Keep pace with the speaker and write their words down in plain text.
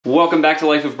Welcome back to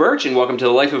Life of Birch, and welcome to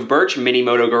the Life of Birch Mini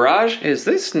Moto Garage. Is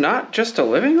this not just a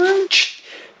living room?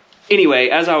 Anyway,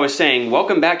 as I was saying,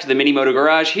 welcome back to the Mini Moto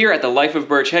Garage here at the Life of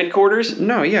Birch headquarters.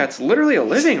 No, yeah, it's literally a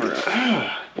living room.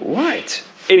 What?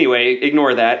 Anyway,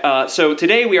 ignore that. So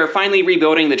today we are finally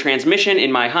rebuilding the transmission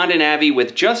in my Honda Navi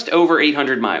with just over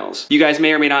 800 miles. You guys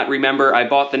may or may not remember I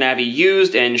bought the Navi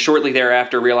used and shortly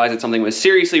thereafter realized that something was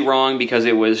seriously wrong because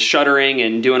it was shuddering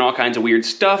and doing all kinds of weird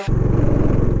stuff.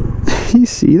 You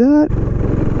see that?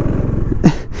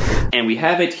 And we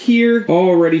have it here,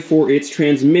 all ready for its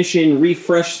transmission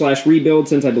refresh / rebuild,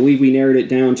 since I believe we narrowed it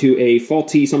down to a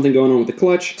faulty something going on with the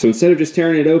clutch. So instead of just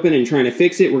tearing it open and trying to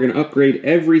fix it, we're gonna upgrade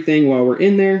everything while we're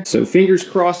in there. So fingers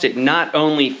crossed it not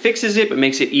only fixes it, but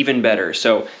makes it even better.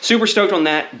 So super stoked on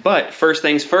that, but first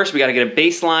things first, we gotta get a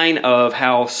baseline of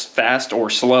how fast or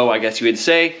slow, I guess you would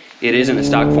say, it is in the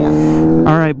stock form.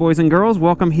 Alright, boys and girls,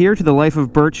 welcome here to the Life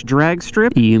of Birch drag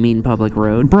strip. You mean public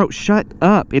road? Bro, shut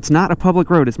up. It's not a public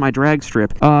road, it's my drag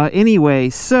strip. Anyway,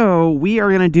 so we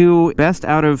are gonna do best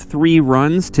out of 3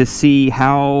 runs to see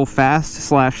how fast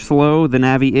 / slow the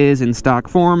Navi is in stock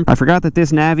form. I forgot that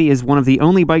this Navi is one of the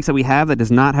only bikes that we have that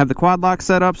does not have the quad lock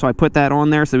set up, so I put that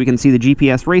on there so we can see the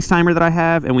GPS race timer that I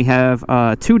have, and we have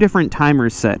 2 different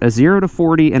timers set, a 0 to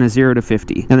 40 and a 0 to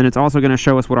 50. And then it's also gonna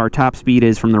show us what our top speed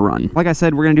is from the run. Like I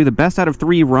said, we're gonna do the best out of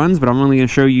 3 runs, but I'm only going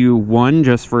to show you one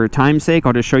just for time's sake.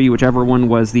 I'll just show you whichever one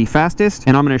was the fastest,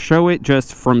 and I'm going to show it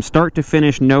just from start to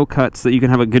finish, no cuts, so that you can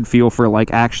have a good feel for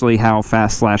like actually how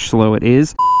fast / slow it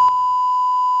is.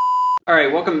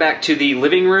 Alright, welcome back to the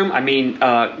living room,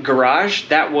 garage.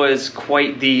 That was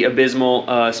quite the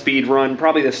abysmal speed run,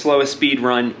 probably the slowest speed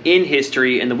run in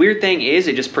history, and the weird thing is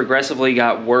it just progressively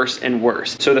got worse and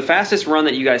worse. So the fastest run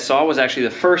that you guys saw was actually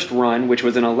the first run, which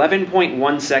was an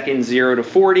 11.1 second 0 to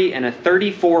 40 and a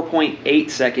 34.8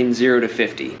 second 0 to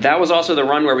 50. That was also the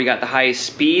run where we got the highest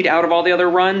speed out of all the other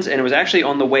runs, and it was actually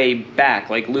on the way back,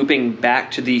 like looping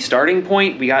back to the starting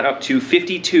point, we got up to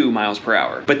 52 miles per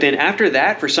hour. But then after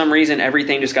that, for some reason,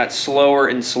 everything just got slower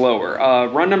and slower.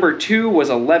 Run number 2 was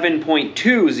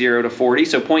 11.2 0 to 40,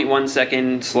 so 0.1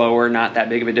 second slower, not that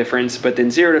big of a difference, but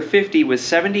then 0 to 50 was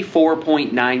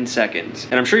 74.9 seconds.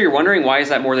 And I'm sure you're wondering, why is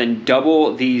that more than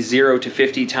double the 0 to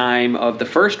 50 time of the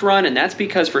first run? And that's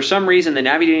because for some reason the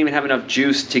Navi didn't even have enough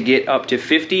juice to get up to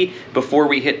 50 before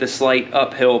we hit the slight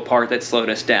uphill part that slowed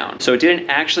us down. So it didn't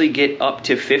actually get up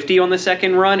to 50 on the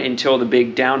second run until the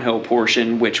big downhill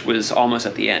portion, which was almost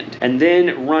at the end. And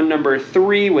then run number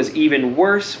 3 was even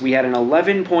worse. We had an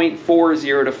 11.4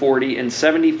 0 to 40 and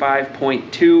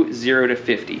 75.2 0 to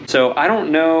 50. So I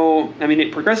don't know, I mean,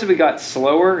 it progressively got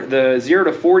slower. The 0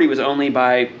 to 40 was only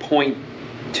by 0.2,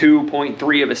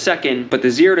 0.3 of a second, but the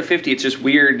 0 to 50, it's just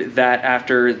weird that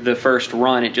after the first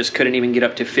run, it just couldn't even get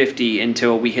up to 50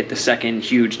 until we hit the second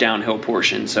huge downhill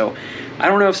portion. So I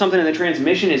don't know if something in the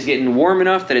transmission is getting warm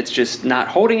enough that it's just not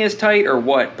holding as tight or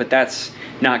what, but that's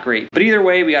not great. But either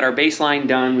way, we got our baseline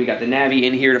done. We got the Navi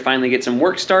in here to finally get some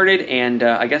work started. And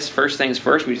I guess first things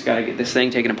first, we just got to get this thing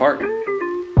taken apart.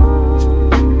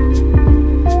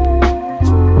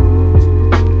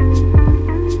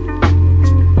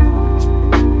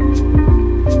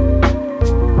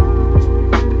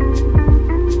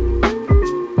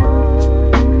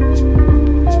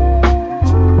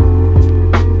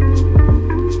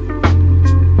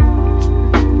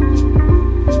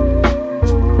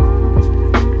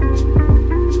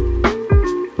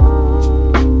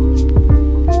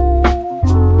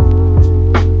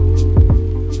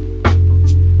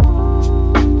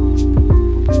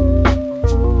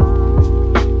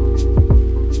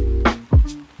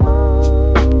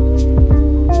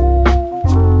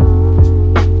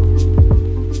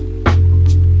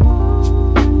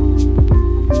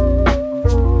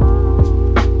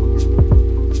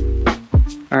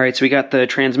 Alright, so we got the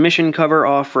transmission cover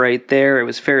off right there. It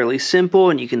was fairly simple,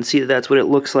 and you can see that that's what it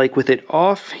looks like with it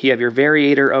off. You have your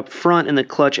Variator up front and the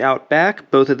clutch out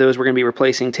back. Both of those we're going to be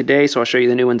replacing today, so I'll show you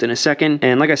the new ones in a second.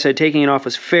 And like I said, taking it off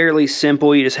was fairly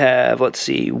simple. You just have, let's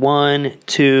see, 1,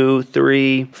 2,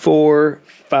 3, 4,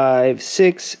 5,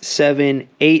 6, 7,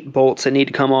 8 bolts that need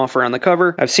to come off around the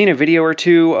cover. I've seen a video or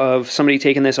two of somebody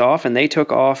taking this off, and they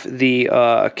took off the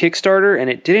Kickstarter, and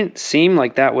it didn't seem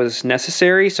like that was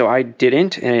necessary, so I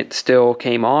didn't. and it still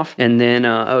came off. And then,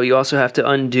 oh, you also have to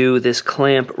undo this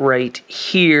clamp right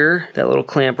here, that little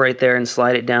clamp right there, and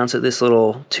slide it down so this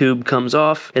little tube comes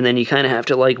off. And then you kind of have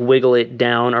to like wiggle it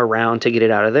down around to get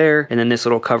it out of there. And then this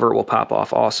little cover will pop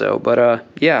off also. But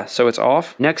yeah, so it's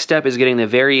off. Next step is getting the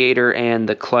variator and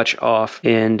the clutch off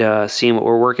and seeing what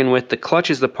we're working with. The clutch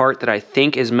is the part that I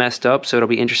think is messed up, so it'll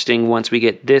be interesting once we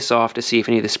get this off to see if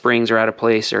any of the springs are out of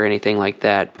place or anything like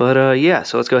that. But yeah,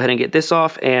 so let's go ahead and get this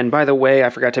off. And by the way, I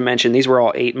forgot to mention these were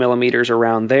all 8mm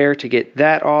around there to get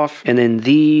that off. And then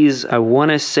these, I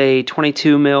want to say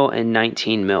 22mm and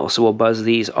 19mm. So we'll buzz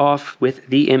these off with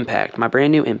the Impact, my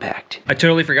brand new Impact. I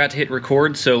totally forgot to hit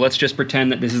record, so let's just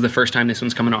pretend that this is the first time this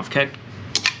one's coming off, okay?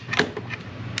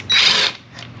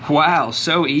 Wow,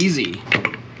 so easy.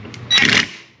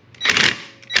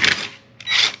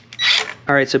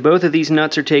 Alright, so both of these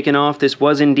nuts are taken off. This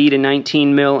was indeed a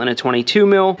 19mm and a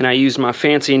 22mm, and I used my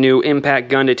fancy new impact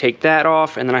gun to take that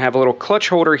off. And then I have a little clutch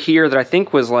holder here that I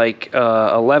think was like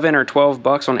 11 or 12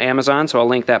 bucks on Amazon, so I'll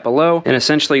link that below. And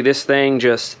essentially this thing,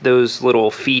 just those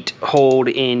little feet hold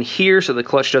in here so the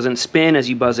clutch doesn't spin as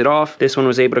you buzz it off. This one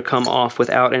was able to come off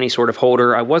without any sort of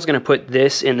holder. I was going to put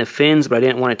this in the fins, but I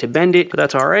didn't want it to bend it, but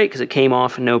that's alright because it came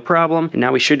off no problem. And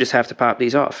now we should just have to pop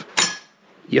these off.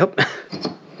 Yep.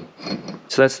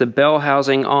 So that's the bell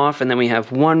housing off, and then we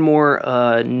have one more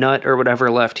nut or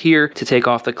whatever left here to take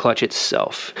off the clutch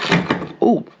itself.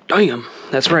 Oh, damn.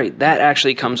 That's right, that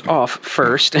actually comes off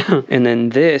first. And then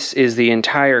this is the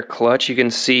entire clutch. You can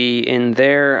see in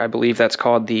there, I believe that's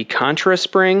called the contra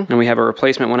spring, and we have a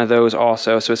replacement one of those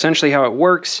also. So essentially how it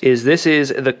works is this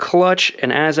is the clutch,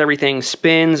 and as everything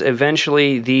spins,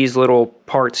 eventually these little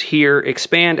parts here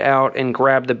expand out and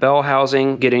grab the bell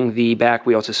housing, getting the back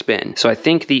wheel to spin. So I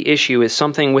think the issue is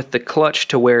something with the clutch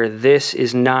to where this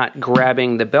is not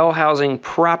grabbing the bell housing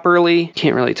properly.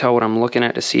 Can't really tell what I'm looking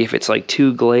at to see if it's like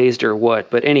too glazed or what.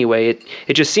 But anyway,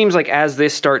 it just seems like as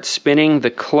this starts spinning,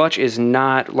 the clutch is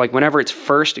not, like whenever it's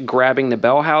first grabbing the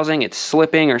bell housing, it's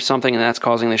slipping or something, and that's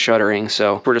causing the shuddering.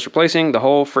 So we're just replacing the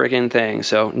whole friggin' thing.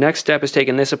 So next step is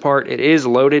taking this apart. It is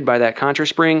loaded by that contra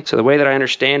spring. So the way that I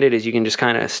understand it is you can just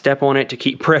kind of step on it to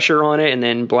keep pressure on it and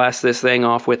then blast this thing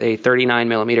off with a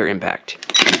 39mm impact.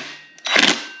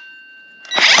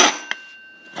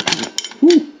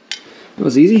 That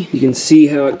was easy. You can see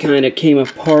how it kind of came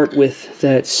apart with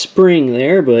that spring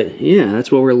there, but yeah,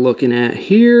 that's what we're looking at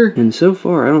here. And so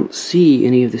far, I don't see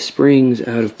any of the springs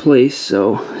out of place,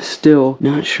 so still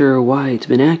not sure why it's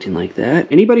been acting like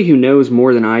that. Anybody who knows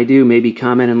more than I do, maybe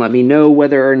comment and let me know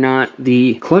whether or not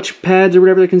the clutch pads or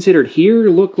whatever they're considered here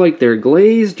look like they're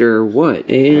glazed or what.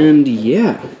 And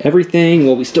yeah, everything,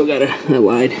 well, we still gotta, I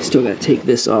lied, still gotta take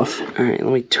this off. All right,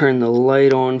 let me turn the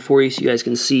light on for you so you guys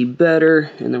can see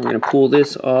better, and then we're gonna pull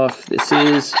this off. This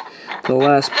is the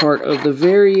last part of the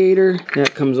variator.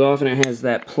 That comes off and it has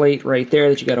that plate right there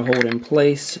that you got to hold in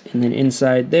place. And then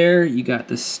inside there, you got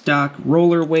the stock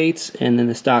roller weights and then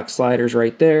the stock sliders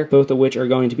right there, both of which are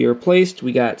going to be replaced.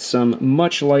 We got some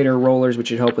much lighter rollers, which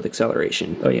should help with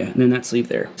acceleration. Oh yeah, and then that sleeve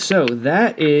there. So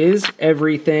that is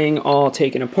everything all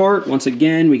taken apart. Once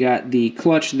again, we got the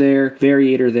clutch there,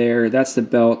 variator there, that's the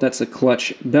belt, that's the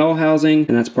clutch bell housing,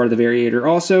 and that's part of the variator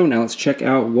also. Now let's check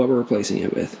out what we're replacing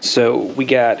it with. So we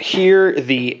got here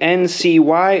the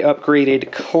NCY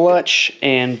upgraded clutch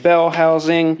and bell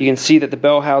housing. You can see that the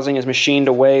bell housing is machined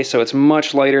away, so it's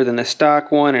much lighter than the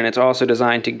stock one, and it's also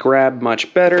designed to grab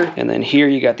much better. And then here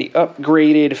you got the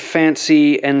upgraded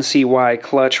fancy NCY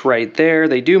clutch right there.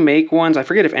 They do make ones, I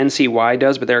forget if NCY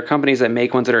does, but there are companies that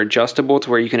make ones that are adjustable to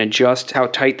where you can adjust how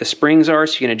tight the springs are,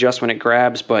 so you can adjust when it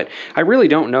grabs. But I really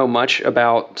don't know much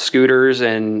about scooters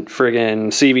and friggin'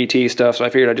 CVT stuff, so I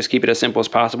figured I'd just keep it as simple as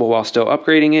possible while still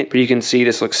upgrading it. But you can see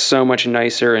this looks so much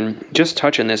nicer, and just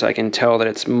touching this I can tell that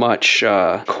it's much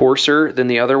coarser than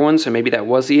the other one, so maybe that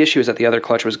was the issue, is that the other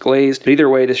clutch was glazed. But either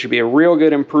way, this should be a real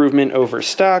good improvement over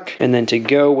stock. And then to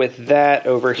go with that,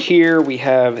 over here we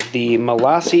have the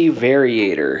Malossi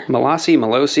Variator.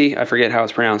 Malossi, I forget how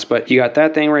it's pronounced, but you got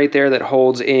that thing right there that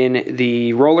holds in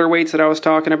the roller weights that I was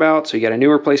talking about, so you got a new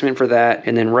replacement for that.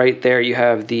 And then right there you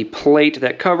have the plate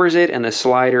that covers it and the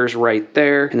sliders right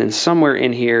there. And then somewhere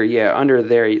in here, yeah, under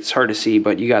there, it's hard to see,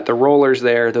 but you got the rollers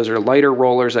there. Those are lighter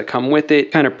rollers that come with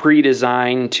it, kind of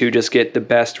pre-designed to just get the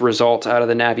best results out of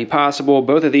the Navi possible.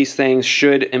 Both of these things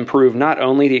should improve not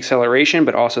only the acceleration,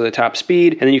 but also the top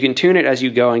speed. And then you can tune it as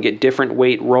you go and get different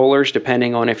weight rollers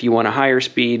depending on if you want a higher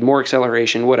speed, more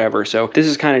acceleration, whatever. So this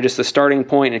is kind of just the starting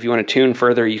point. If you want to tune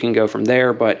further, you can go from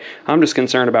there, but I'm just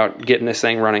concerned about getting this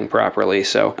thing running properly.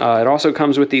 So it also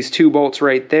comes with these 2 bolts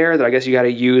right there that I guess you got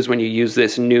to use when you use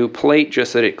this new plate,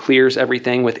 just so that it clears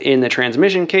everything with within the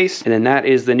transmission case. And then that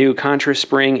is the new contra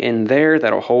spring in there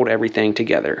that'll hold everything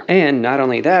together. And not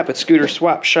only that, but Scooter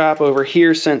Swap Shop over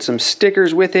here sent some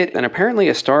stickers with it, and apparently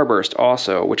a starburst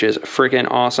also, which is freaking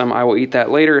awesome. I will eat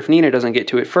that later if Nina doesn't get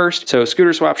to it first. So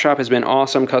Scooter Swap Shop has been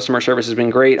awesome. Customer service has been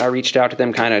great. I reached out to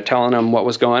them kind of telling them what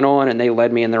was going on, and they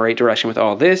led me in the right direction with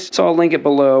all this. So I'll link it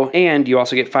below, and you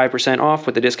also get 5% off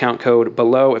with the discount code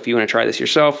below if you want to try this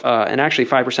yourself, and actually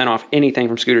 5% off anything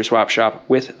from Scooter Swap Shop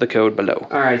with the code below.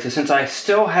 All right, so since I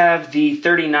still have the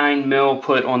 39 mil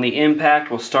put on the impact,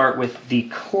 we'll start with the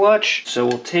clutch. So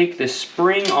we'll take the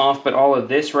spring off, but all of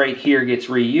this right here gets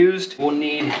reused. We'll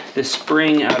need the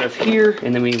spring out of here,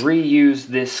 and then we reuse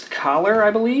this collar,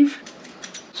 I believe.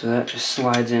 So that just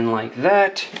slides in like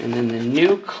that, and then the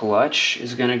new clutch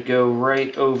is gonna go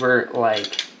right over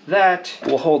like that.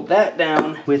 We'll hold that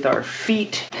down with our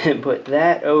feet and put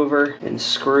that over and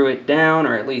screw it down,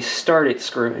 or at least start it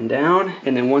screwing down.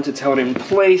 And then once it's held in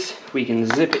place, we can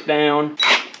zip it down.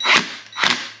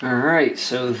 All right,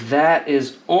 so that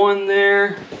is on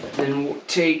there. Then we'll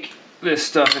take this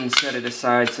stuff and set it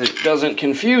aside so it doesn't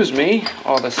confuse me,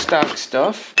 all the stock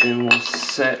stuff. Then we'll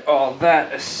set all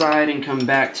that aside and come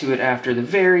back to it after the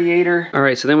Variator. All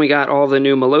right, so then we got all the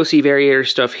new Malossi Variator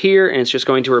stuff here, and it's just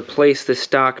going to replace the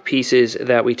stock pieces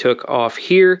that we took off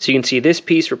here. So you can see this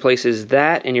piece replaces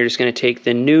that, and you're just gonna take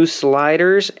the new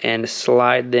sliders and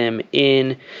slide them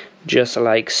in just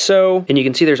like so. And you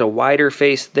can see there's a wider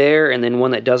face there, and then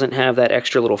one that doesn't have that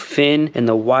extra little fin, and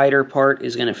the wider part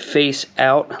is gonna face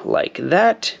out like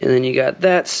that. And then you got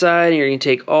that side, and you're gonna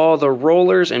take all the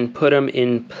rollers and put them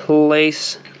in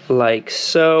place like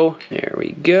so. There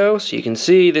we go. So you can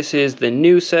see this is the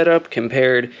new setup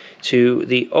compared to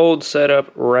the old setup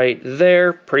right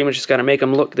there. Pretty much just got to make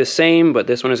them look the same, but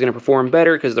this one is going to perform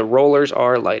better because the rollers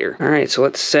are lighter. All right, so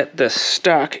let's set the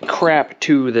stock crap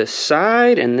to the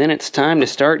side, and then it's time to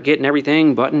start getting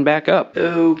everything buttoned back up.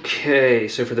 Okay,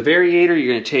 so for the Variator,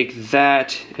 you're going to take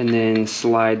that and then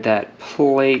slide that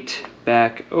plate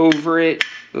back over it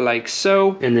like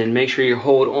so, and then make sure you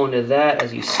hold onto that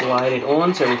as you slide it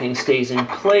on so everything stays in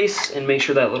place, and make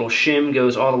sure that little shim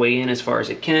goes all the way in as far as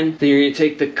it can. Then you're going to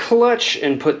take the clutch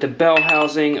and put the bell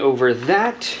housing over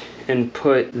that and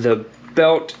put the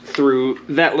belt through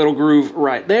that little groove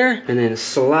right there, and then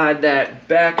slide that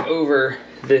back over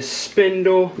this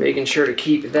spindle, making sure to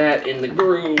keep that in the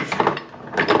groove,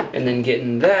 and then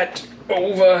getting that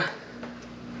over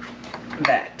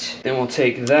that. Then we'll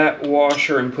take that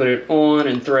washer and put it on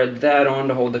and thread that on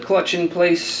to hold the clutch in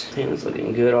place. And it's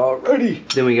looking good already.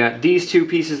 Then we got these two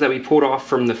pieces that we pulled off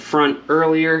from the front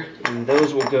earlier, and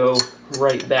those will go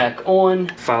right back on,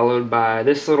 followed by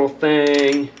this little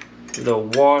thing, the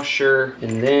washer,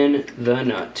 and then the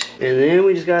nut. And then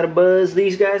we just gotta buzz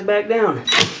these guys back down.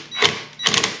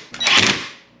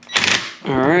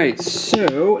 Alright,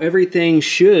 so everything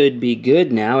should be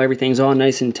good now. Everything's all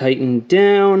nice and tightened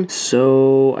down.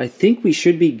 So I think we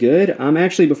should be good.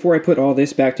 Actually, before I put all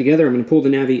this back together, I'm going to pull the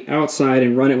Navi outside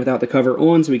and run it without the cover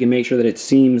on so we can make sure that it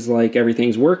seems like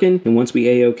everything's working. And once we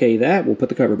A-OK that, we'll put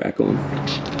the cover back on.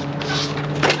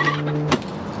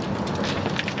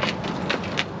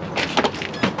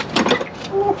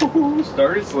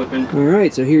 Started slipping.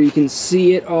 Alright, so here you can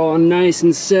see it all nice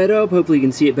and set up. Hopefully you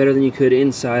can see it better than you could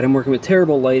inside. I'm working with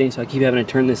terrible lighting, so I keep having to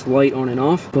turn this light on and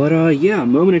off. But yeah,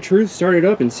 moment of truth, start it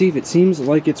up and see if it seems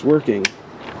like it's working.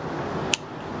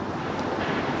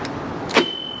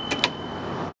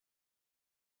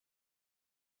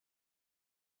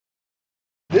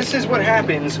 This is what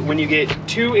happens when you get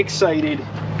too excited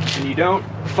and you don't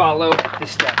follow the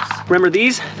steps. Remember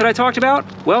these that I talked about?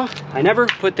 Well, I never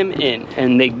put them in,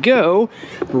 and they go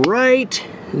right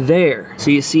there.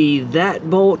 So you see that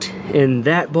bolt and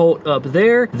that bolt up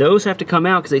there. Those have to come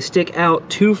out because they stick out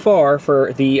too far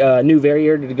for the new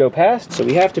Variator to go past. So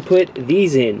we have to put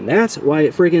these in. That's why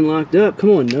it freaking locked up.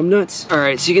 Come on, numbnuts. All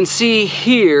right, so you can see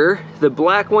here, the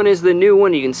black one is the new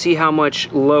one. You can see how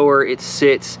much lower it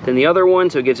sits than the other one,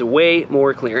 so it gives way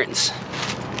more clearance.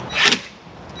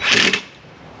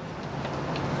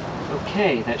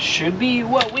 Okay, that should be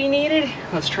what we needed.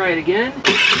 Let's try it again.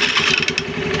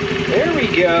 There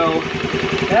we go.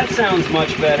 That sounds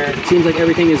much better. Seems like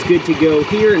everything is good to go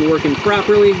here and working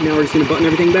properly. Now we're just gonna button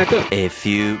everything back up. A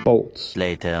few bolts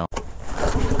later.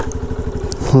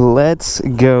 Let's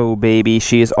go, baby.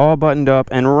 She is all buttoned up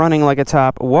and running like a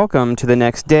top. Welcome to the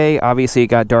next day. Obviously, it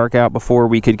got dark out before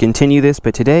we could continue this,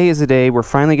 but today is the day we're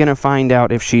finally going to find out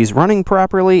if she's running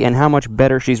properly and how much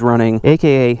better she's running,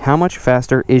 aka how much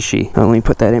faster is she. Let me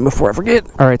put that in before I forget.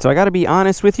 All right, so I got to be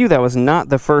honest with you. That was not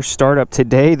the first startup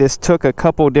today. This took a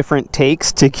couple different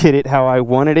takes to get it how I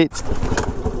wanted it.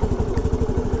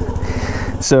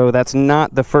 So that's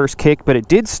not the first kick, but it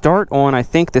did start on, I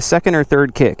think, the second or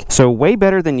third kick. So way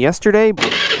better than yesterday.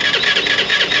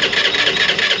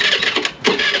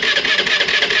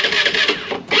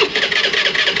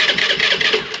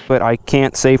 But I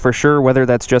can't say for sure whether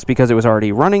that's just because it was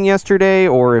already running yesterday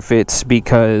or if it's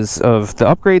because of the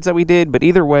upgrades that we did. But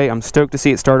either way, I'm stoked to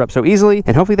see it start up so easily,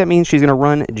 and hopefully that means she's going to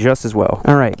run just as well.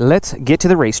 All right, let's get to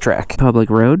the racetrack. Public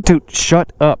road. Dude,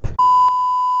 shut up.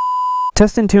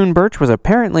 Test and Tune Birch was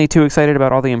apparently too excited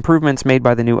about all the improvements made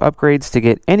by the new upgrades to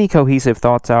get any cohesive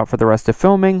thoughts out for the rest of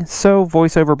filming, so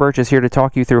VoiceOver Birch is here to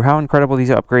talk you through how incredible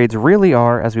these upgrades really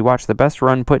are as we watch the best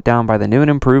run put down by the new and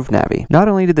improved Navi. Not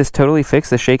only did this totally fix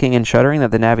the shaking and shuddering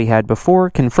that the Navi had before,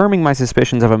 confirming my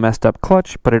suspicions of a messed up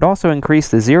clutch, but it also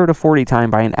increased the 0 to 40 time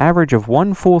by an average of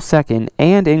 1 full second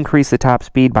and increased the top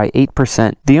speed by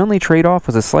 8%. The only trade-off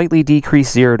was a slightly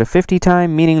decreased 0 to 50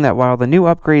 time, meaning that while the new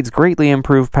upgrades greatly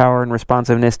improve power and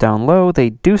responsiveness down low, they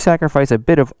do sacrifice a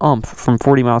bit of oomph from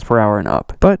 40 miles per hour and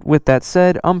up. But with that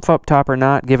said, oomph up top or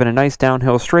not, given a nice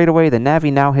downhill straightaway, the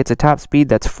Navi now hits a top speed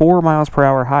that's 4 miles per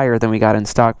hour higher than we got in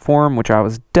stock form, which I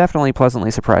was definitely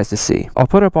pleasantly surprised to see. I'll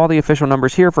put up all the official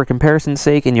numbers here for comparison's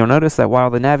sake, and you'll notice that while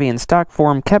the Navi in stock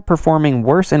form kept performing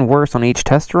worse and worse on each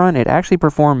test run, it actually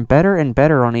performed better and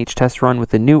better on each test run with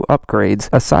the new upgrades,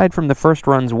 aside from the first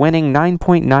run's winning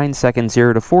 9.9 seconds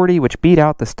 0 to 40, which beat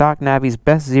out the stock Navi's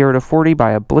best 0 to 40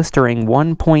 by a blistering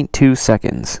 1.2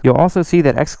 seconds. You'll also see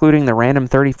that excluding the random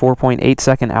 34.8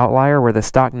 second outlier where the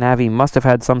stock Navi must have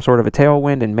had some sort of a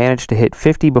tailwind and managed to hit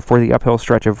 50 before the uphill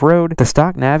stretch of road, the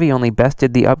stock Navi only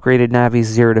bested the upgraded Navi's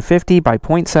 0 to 50 by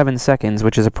 0.7 seconds,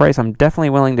 which is a price I'm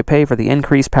definitely willing to pay for the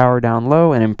increased power down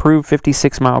low and improved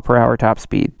 56 mile per hour top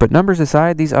speed. But numbers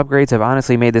aside, these upgrades have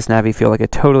honestly made this Navi feel like a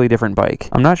totally different bike.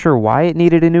 I'm not sure why it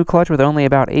needed a new clutch with only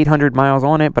about 800 miles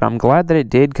on it, but I'm glad that it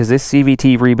did because this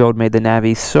CVT rebuild made the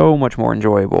Navi so much more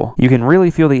enjoyable. You can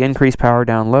really feel the increased power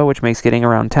down low, which makes getting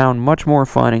around town much more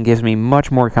fun and gives me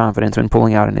much more confidence when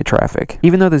pulling out into traffic.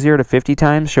 Even though the 0 to 50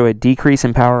 times show a decrease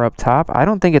in power up top, I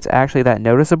don't think it's actually that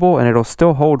noticeable, and it'll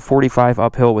still hold 45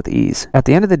 uphill with ease. At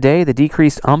the end of the day, the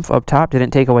decreased oomph up top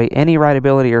didn't take away any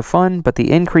rideability or fun, but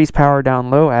the increased power down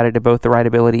low added to both the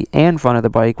rideability and fun of the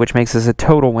bike, which makes this a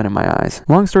total win in my eyes.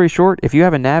 Long story short, if you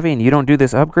have a Navi and you don't do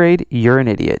this upgrade, you're an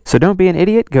idiot. So don't be an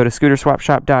idiot, go to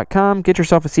scooterswapshop.com, get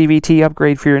yourself a CVT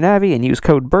upgrade for your Navi, and use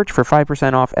code BIRCH for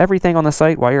 5% off everything on the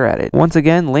site while you're at it. Once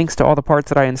again, links to all the parts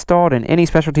that I installed and any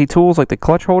specialty tools like the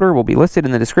clutch holder will be listed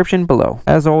in the description below.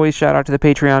 As always, shout out to the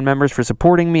Patreon members for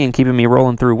supporting me and keeping me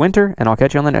rolling through winter, and I'll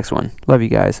catch you on the next one. Love you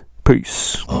guys.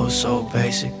 Peace. Oh, so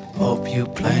basic. Hope you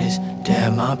play this.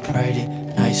 Damn, I prayed it.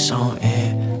 Nice song,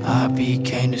 and I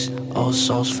became this. Oh,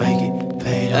 souls fake it.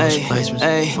 Paid those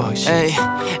placements. Fuck shit.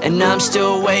 And I'm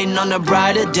still waiting on the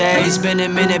brighter day. It's been a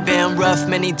minute, been rough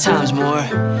many times more.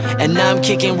 And I'm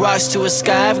kicking rocks to a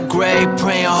sky of gray.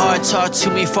 Praying hard, talk to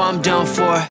me before I'm done for.